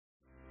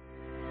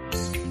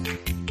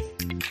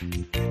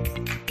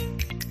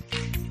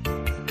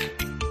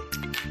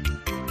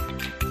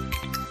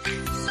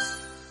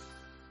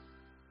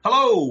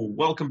Hello,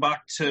 welcome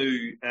back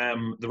to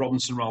the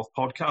Robinson Ralph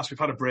podcast. We've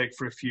had a break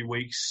for a few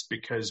weeks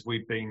because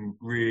we've been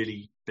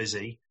really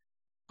busy,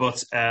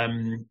 but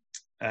now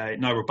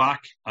we're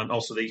back, and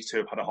also these two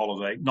have had a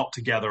holiday. Not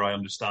together, I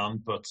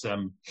understand, but I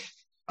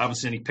haven't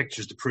seen any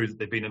pictures to prove that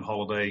they've been on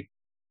holiday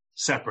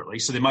separately,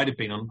 so they might have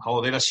been on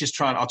holiday. I'll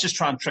just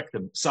try and trick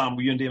them. Sam,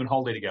 were you and Dave on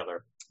holiday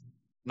together?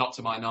 Not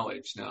to my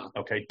knowledge, no.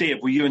 Okay, Dave,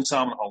 were you and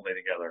Sam on holiday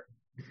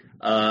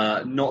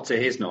together? Not to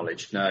his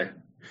knowledge, no.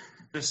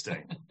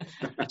 Interesting.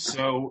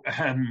 So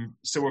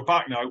we're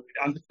back now.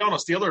 And to be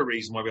honest, the other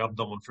reason why we haven't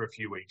done one for a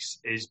few weeks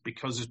is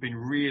because there's been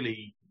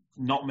really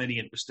not many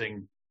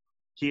interesting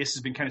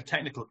cases, been kind of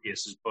technical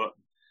cases, but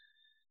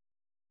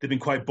they've been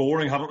quite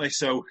boring, haven't they?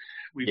 So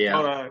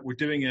we're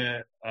doing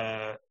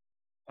a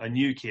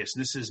new case,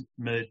 and this is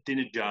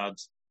Madinejad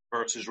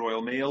versus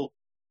Royal Mail.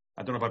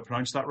 I don't know if I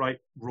pronounced that right.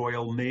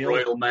 Royal Mail.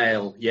 Royal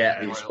Mail,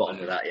 yeah, you're spot on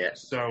with that, yeah.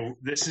 So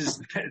this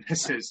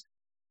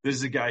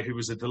is a guy who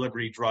was a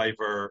delivery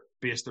driver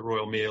based at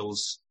Royal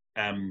Mail's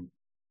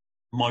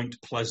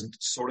Mount Pleasant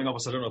sorting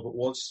office. I don't know if it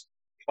was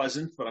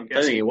pleasant, but I'm guessing...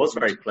 I don't think it was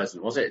very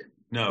pleasant, was it?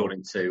 No.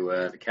 According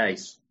to the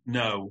case.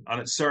 No,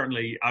 and it's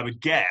certainly, I would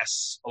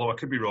guess, although I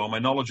could be wrong, my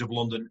knowledge of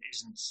London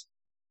isn't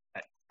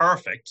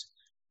perfect,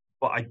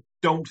 but I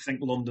don't think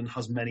London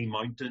has many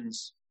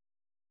mountains.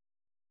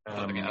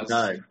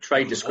 No,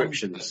 trade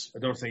descriptions. I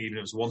don't think even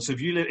it's one. So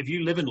if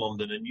you live in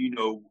London and you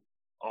know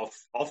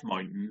of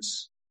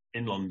mountains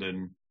in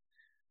London,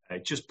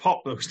 just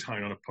pop those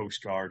down on a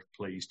postcard,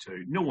 please,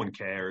 too. No one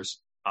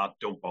cares at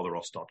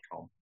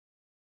don'tbotherus.com.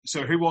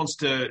 So who wants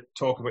to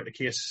talk about the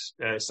case?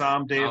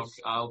 Sam, Dave?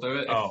 I'll do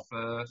it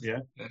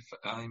if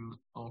I'm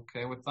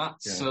okay with that.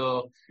 Yeah.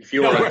 So if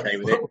you're okay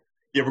with it.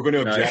 Yeah, we're going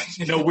to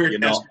object. No, we're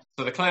not.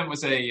 So the claimant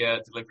was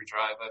a delivery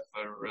driver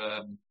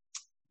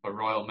for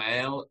Royal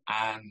Mail,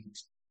 and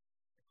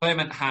the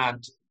claimant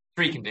had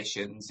three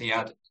conditions. He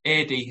had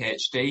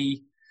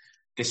ADHD,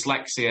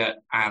 dyslexia,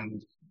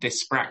 and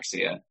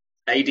dyspraxia.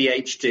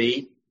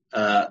 ADHD,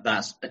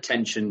 that's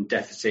attention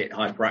deficit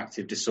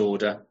hyperactive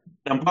disorder.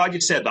 I'm glad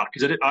you said that,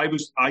 because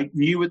I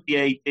knew what the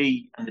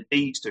AD and the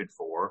D stood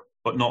for,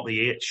 but not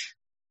the H.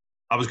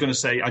 I was going to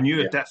say I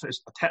knew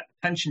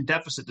attention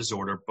deficit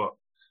disorder, but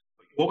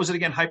what was it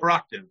again?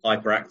 Hyperactive.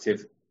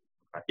 Hyperactive.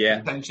 Yeah.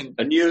 A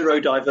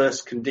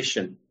neurodiverse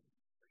condition.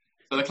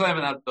 So the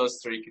claimant had those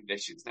three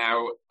conditions.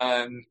 Now,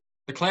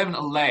 the claimant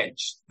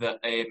alleged that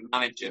a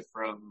manager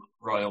from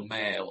Royal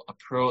Mail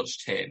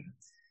approached him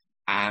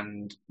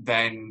and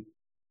then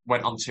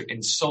went on to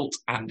insult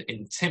and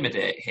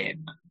intimidate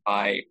him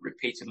by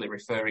repeatedly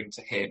referring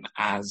to him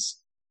as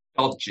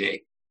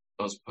dodgy.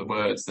 Those were the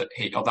words that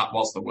that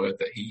was the word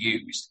that he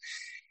used.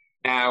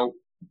 Now,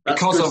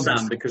 because that's good,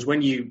 Sam, because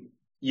when you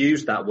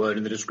used that word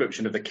in the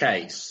description of the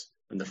case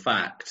and the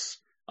facts,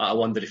 I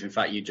wondered if in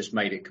fact you just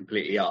made it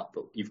completely up,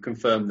 but you've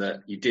confirmed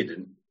that you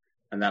didn't,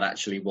 and that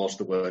actually was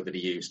the word that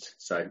he used.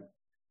 So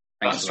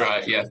that's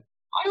right. Yeah,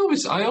 I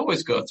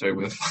always go through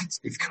with a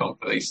fine-tooth comb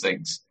for these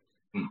things.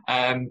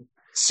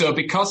 So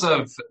because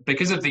of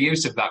the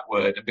use of that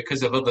word and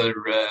because of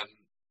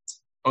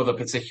other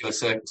particular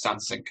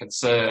circumstances and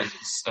concerns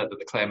that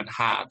the claimant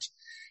had,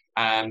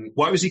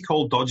 why was he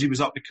called dodgy? Was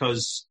that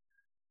because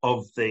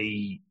of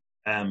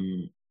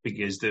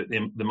because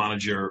the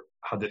manager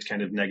had this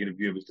kind of negative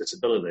view of his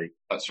disability?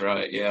 That's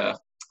right. Yeah.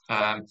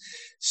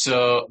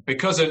 So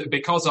because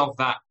of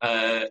that,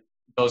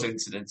 those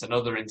incidents and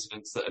other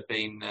incidents that have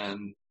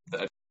been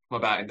that have come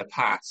about in the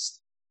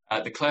past,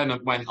 the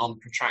claimant went on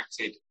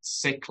protracted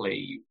sick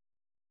leave.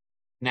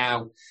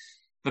 Now,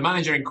 the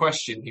manager in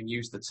question, who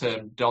used the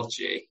term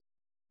dodgy,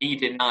 he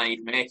denied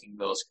making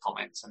those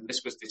comments, and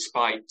this was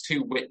despite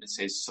two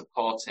witnesses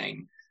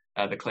supporting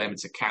the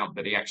claimant's account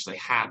that he actually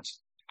had.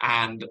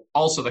 And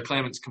also the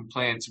claimant's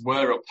complaints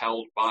were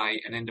upheld by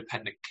an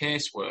independent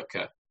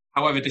caseworker.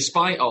 However,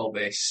 despite all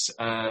this,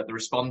 the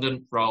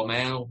respondent, Royal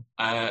Mail,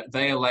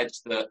 they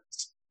alleged that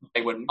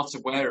they were not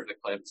aware of the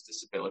claimant's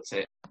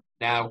disability.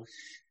 Now,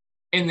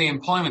 in the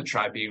employment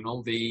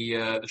tribunal,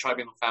 the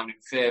tribunal found in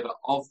favour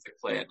of the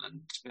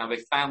claimant. Now, they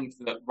found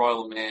that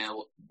Royal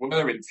Mail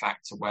were in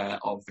fact aware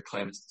of the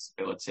claimant's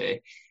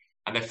disability,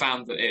 and they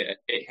found that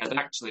it had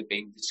actually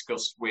been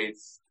discussed with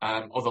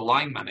other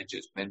line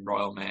managers within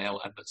Royal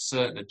Mail, and that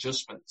certain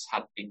adjustments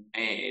had been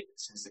made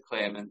since the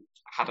claimant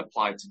had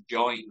applied to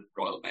join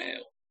Royal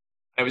Mail.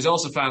 It was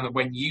also found that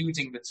when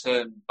using the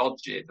term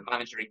dodgy, the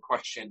manager in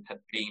question had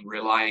been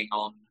relying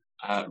on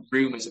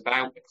rumours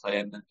about the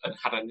claimant and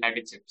had a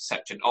negative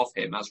perception of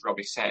him, as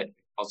Robbie said,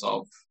 because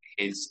of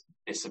his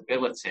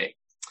disability.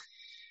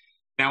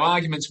 Now,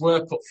 arguments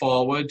were put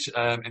forward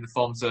in the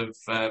forms of,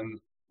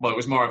 it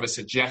was more of a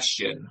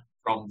suggestion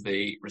from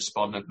the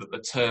respondent that the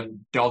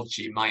term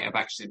dodgy might have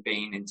actually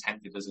been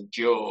intended as a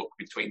joke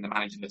between the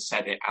manager that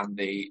said it and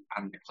the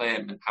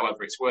claimant.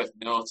 However, it's worth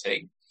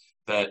noting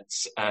that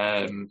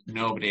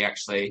nobody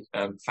actually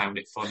found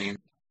it funny.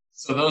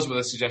 So those were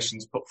the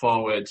suggestions put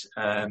forward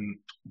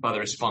by the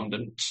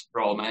respondent,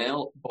 Royal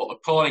Mail. But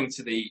according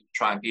to the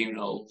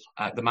tribunal,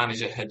 the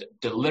manager had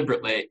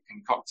deliberately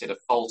concocted a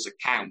false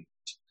account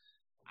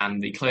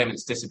and the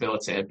claimant's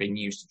disability had been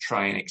used to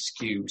try and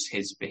excuse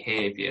his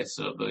behaviour.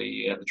 So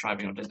the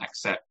tribunal didn't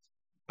accept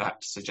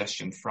that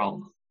suggestion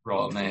from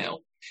Royal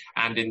Mail.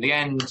 And in the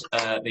end,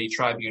 the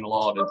tribunal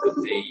ordered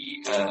that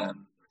the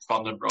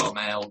respondent Royal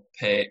Mail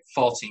pay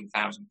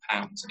 £14,000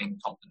 in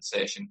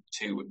compensation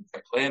to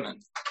the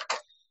claimant.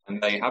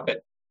 And there you have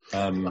it.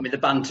 I mean, the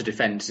banter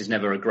defence is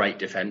never a great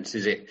defence,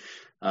 is it?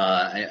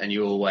 And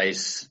you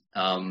always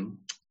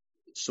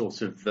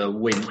sort of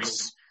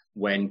wince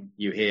when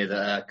you hear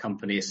that a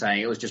company is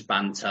saying it was just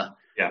banter.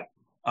 Yeah.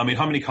 I mean,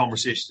 how many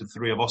conversations the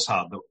three of us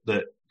had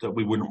that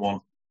we wouldn't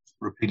want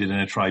repeated in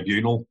a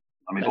tribunal?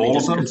 I mean, all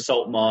of them.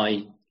 Consult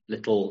my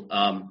little,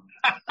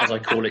 as I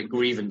call it,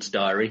 grievance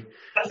diary.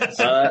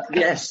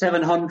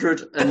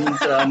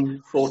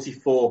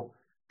 744.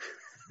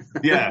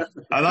 Yeah,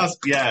 and that's.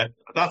 Mine's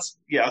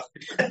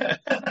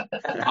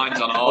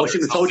on I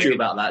shouldn't have told you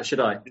about that, should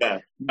I? Yeah.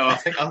 No, I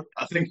think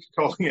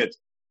calling it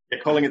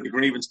the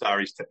grievance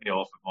diaries tipped me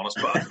off, if I'm honest.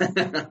 But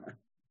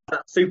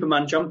that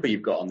Superman jumper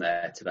you've got on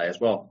there today as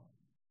well.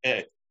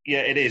 Yeah,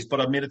 it is.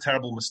 But I made a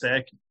terrible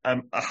mistake.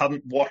 I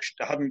hadn't washed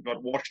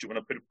it when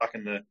I put it back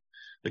in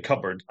the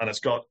cupboard, and it's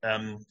got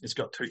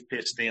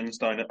toothpaste stains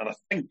down it, and I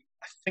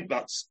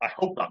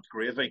hope that's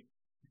gravy.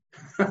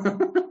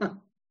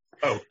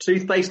 Oh,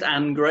 toothpaste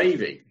and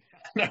gravy.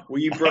 No. Were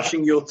you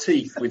brushing your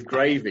teeth with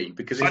gravy?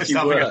 Because if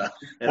you were,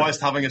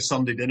 whilst having a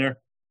Sunday dinner,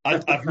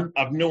 I've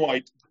no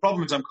idea. The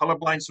problem is I'm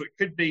colourblind, so it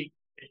could be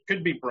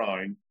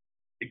brown,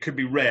 it could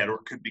be red, or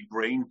it could be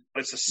green.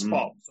 But it's a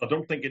spot. So I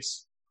don't think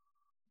it's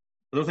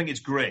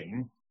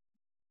green.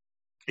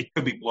 It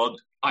could be blood.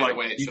 Either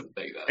way, it shouldn't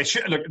be that. It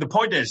should look. The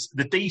point is,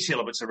 the detail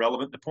of it's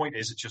irrelevant. The point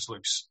is, it just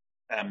looks.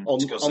 On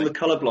the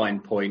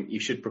colourblind point, you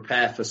should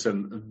prepare for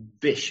some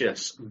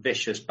vicious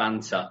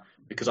banter,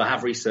 because I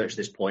have researched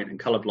this point, and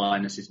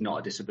colourblindness is not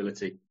a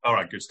disability. All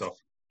right, good stuff.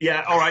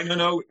 Yeah, all right.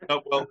 No.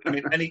 Well, I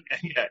mean,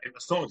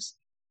 as long as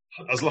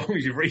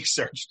you've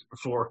researched it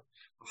before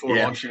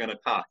launching an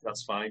attack,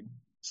 that's fine.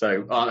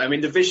 So, I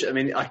mean,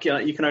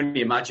 you can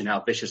only imagine how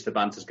vicious the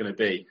banter's going to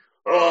be.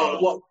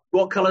 Oh,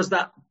 what colour's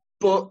that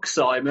book,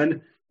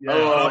 Simon?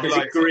 Yeah, is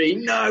it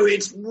green? No,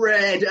 it's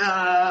red.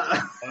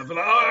 I'll be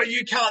like,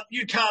 you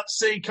can't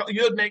see.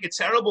 You'd make a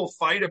terrible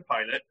fighter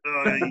pilot.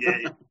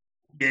 Yeah,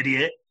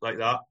 idiot, like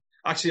that.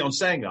 Actually, on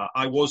saying that,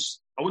 I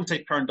wouldn't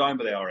take turned down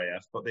by the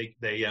RAF, but they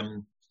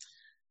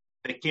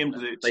came to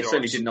the. They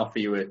certainly didn't offer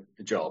you a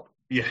job.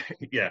 Yeah.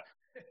 Yeah.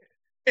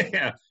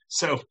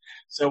 So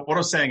what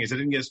I'm saying is I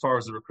didn't get as far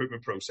as the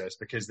recruitment process,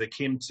 because they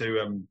came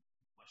to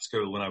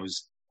school when I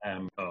was,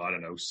 I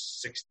don't know,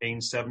 16,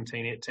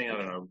 17, 18, I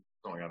don't know.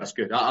 That's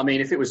good. I mean,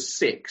 if it was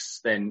 6,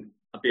 then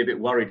I'd be a bit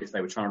worried if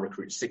they were trying to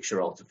recruit a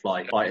 6-year-old to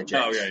fly fighter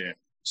jets. Oh, yeah.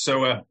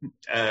 So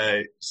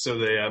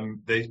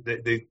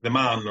the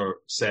man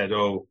said,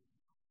 "Oh,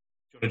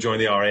 do you want to join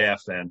the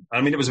RAF then?"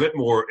 I mean, it was a bit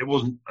more. It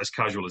wasn't as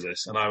casual as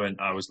this, and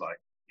I was like,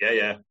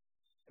 yeah. It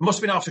must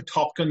have been after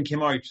Top Gun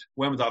came out.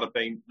 When would that have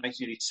been?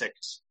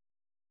 1986.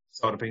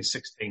 So I'd have been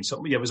 16.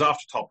 So yeah, it was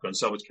after Top Gun.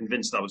 So I was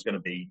convinced I was going to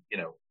be,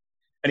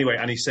 Anyway,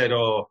 and he said,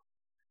 "Oh,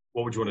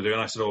 what would you want to do?"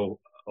 And I said, "Oh,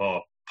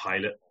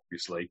 pilot,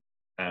 obviously."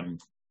 And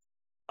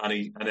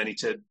then he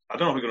said, "I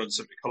don't know if we're going to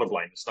submit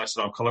colourblindness." And I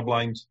said, "I'm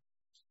colourblind."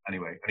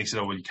 Anyway, and he said,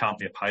 "Oh, well, you can't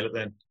be a pilot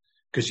then,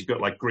 because you've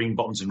got like green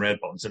buttons and red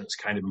buttons, and it's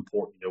kind of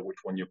important to know which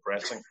one you're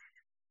pressing."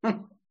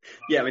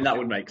 Yeah, I mean, that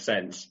would make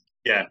sense.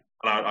 Yeah,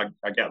 and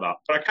I get that.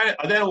 But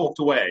I then walked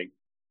away,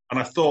 and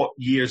I thought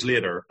years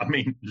later, I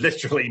mean,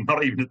 literally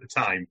not even at the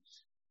time,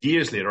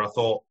 years later, I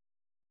thought,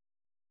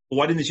 well,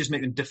 why didn't they just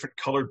make them different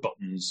coloured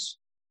buttons,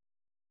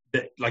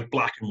 that like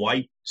black and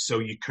white, so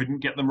you couldn't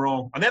get them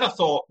wrong? And then I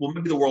thought, well,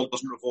 maybe the world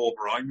doesn't revolve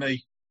around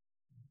me.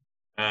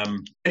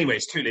 Anyway,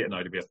 it's too late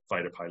now to be a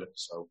fighter pilot.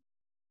 So,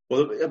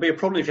 well, it'd be a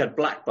problem if you had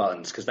black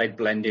buttons, because they'd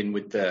blend in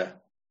with the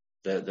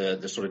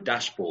sort of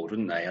dashboard,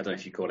 wouldn't they? I don't know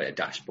if you call it a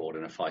dashboard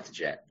in a fighter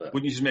jet, but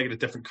wouldn't you just make it a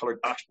different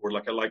coloured dashboard,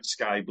 like a light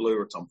sky blue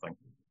or something?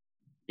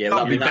 Yeah,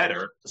 that'd be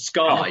better.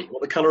 Sky,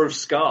 what the colour of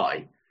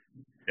sky?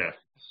 Yeah.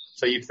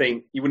 So you'd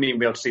think you wouldn't even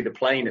be able to see the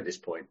plane at this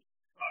point.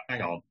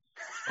 Hang on.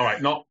 All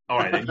right,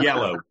 then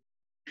yellow.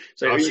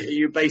 So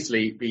you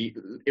basically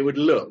it would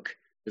look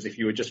as if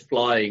you were just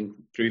flying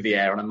through the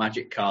air on a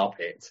magic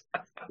carpet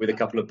with a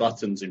couple of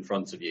buttons in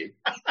front of you.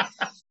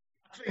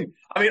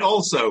 I mean,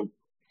 also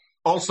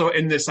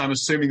in this, I'm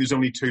assuming there's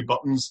only 2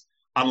 buttons,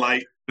 and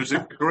like there's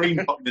a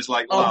green button is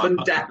like up land.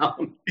 And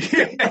down.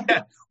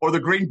 Yeah. Or the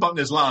green button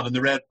is land, and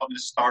the red button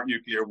is start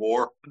nuclear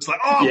war. It's like,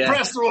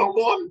 press the wrong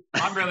one.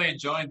 I'm really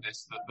enjoying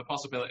this. The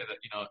possibility that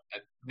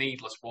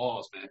needless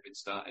wars may have been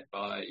started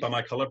by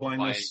my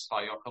colourblindness,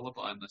 by your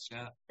colourblindness.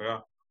 Yeah.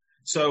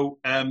 So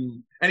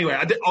anyway,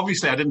 I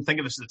didn't think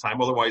of this at the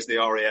time. Otherwise, the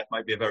RAF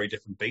might be a very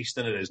different beast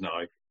than it is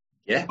now.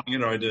 Yeah.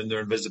 And they're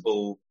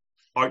invisible,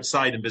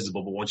 outside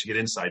invisible, but once you get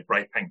inside,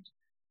 bright pink.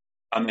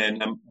 And then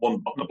one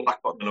button, a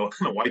black button, and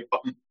a white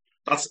button.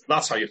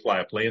 That's how you fly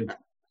a plane.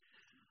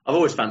 I've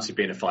always fancied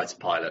being a fighter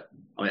pilot.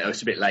 I mean,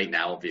 it's a bit late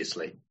now,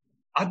 obviously.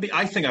 I think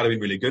I'd have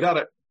been really good at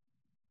it.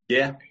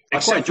 Yeah.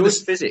 I quite enjoyed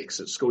physics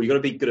at school. You've got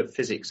to be good at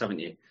physics, haven't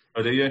you?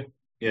 Oh, do you?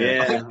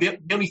 I think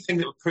the only thing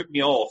that would put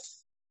me off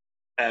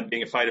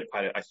being a fighter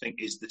pilot, I think,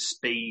 is the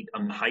speed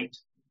and the height.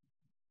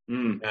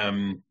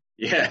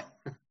 Yeah.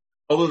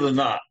 Other than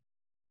that,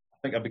 I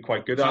think I'd be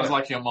quite good at it. Sounds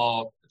like you're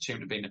more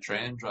attuned to being a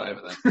train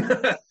driver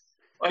then.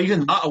 Well,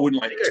 even that, I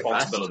wouldn't like the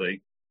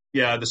responsibility.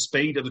 Yeah, the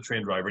speed of the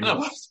train driver.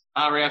 No,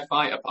 RAF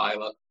fighter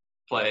pilot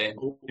plane.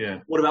 Yeah.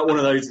 What about one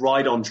of those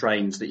ride-on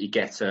trains that you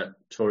get at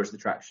tourist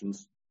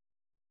attractions?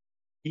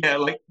 Yeah,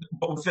 with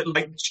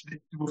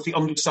the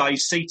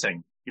undersized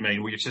seating. You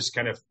mean where you're just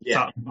kind of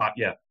sat back?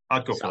 Yeah,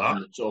 I'd go for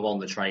that. Sort of on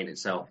the train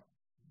itself.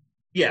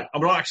 Yeah, I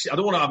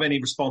don't want to have any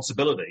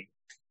responsibility.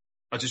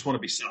 I just want to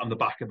be sat on the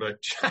back of a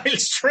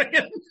child's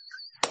train.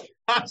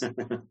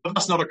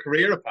 That's not a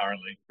career,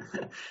 apparently.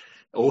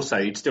 Also,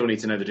 you'd still need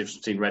to know the difference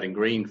between red and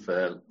green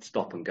for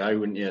stop and go,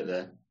 wouldn't you?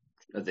 The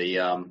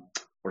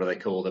what do they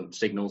call them?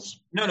 Signals?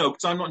 No,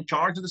 because I'm not in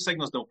charge of the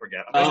signals. Don't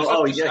forget.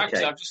 Okay.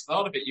 Actually, I've just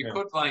thought of it. You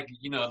could,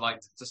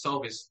 to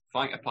solve his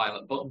fighter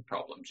pilot button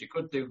problems, you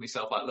could do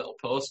yourself like little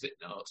post-it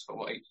notes for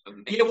what.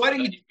 Yeah, why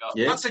don't you?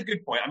 Yeah. That's a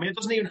good point. I mean, it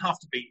doesn't even have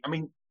to be. I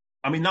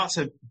mean, that's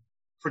a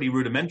pretty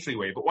rudimentary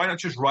way. But why not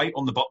just write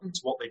on the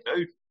buttons what they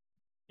do?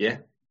 Yeah.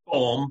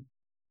 Bomb,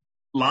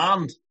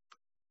 land,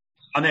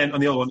 and then on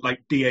the other one,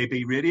 like DAB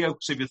radio.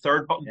 So if your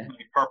third button would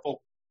be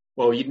purple.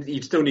 Well,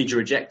 you'd still need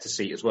your ejector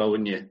seat as well,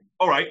 wouldn't you?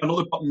 All right,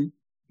 another button,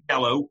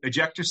 yellow,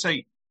 ejector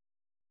seat.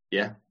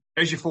 Yeah.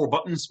 There's your 4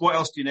 buttons. What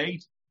else do you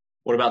need?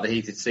 What about the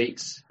heated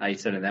seats? How are you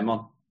turning them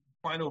on?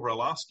 Flying over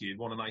Alaska, you'd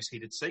want a nice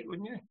heated seat,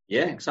 wouldn't you?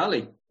 Yeah,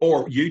 exactly.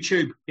 Or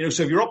YouTube.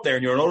 So if you're up there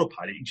and you're on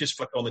autopilot, you just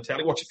flick on the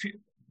telly, watch a few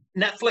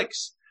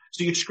Netflix.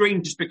 So your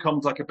screen just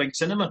becomes like a big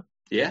cinema.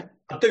 Yeah.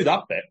 I'd do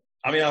that bit.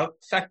 I mean, I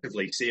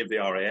effectively saved the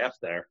RAF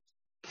there.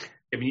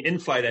 Giving you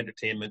in-flight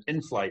entertainment,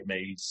 in-flight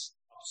meals,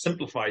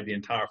 simplified the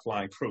entire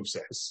flying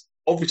process.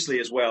 Obviously,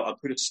 as well, I'd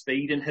put a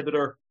speed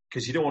inhibitor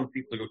because you don't want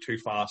people to go too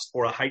fast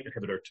or a height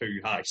inhibitor too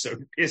high. So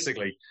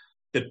basically,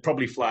 they'd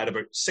probably fly at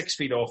about 6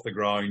 feet off the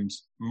ground,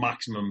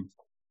 maximum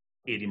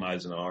 80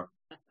 miles an hour.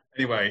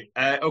 Anyway,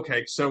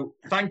 okay. So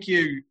thank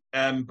you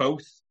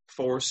both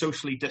for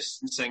socially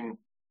distancing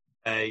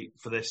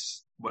for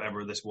this,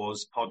 whatever this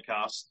was,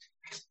 podcast.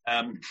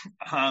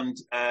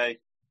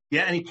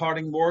 Any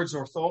parting words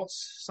or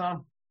thoughts,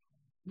 Sam?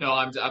 No,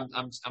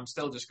 I'm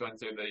still just going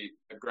through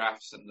the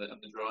graphs and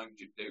the drawings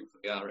you do for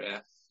the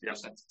RAF. Yep.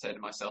 Just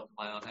entertaining myself in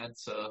my own head.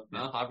 So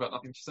no, I've got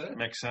nothing to say.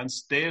 Makes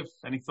sense. Dave,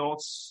 any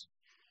thoughts?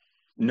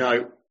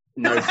 No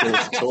thoughts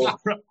at all.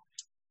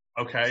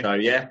 Okay. So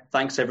yeah,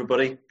 thanks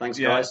everybody. Thanks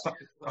guys.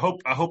 I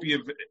hope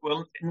you've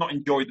not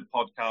enjoyed the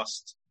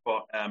podcast,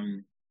 but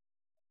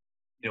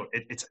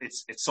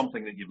it's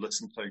something that you've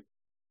listened to.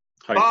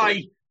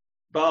 Hopefully.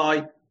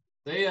 Bye. Bye.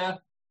 See ya.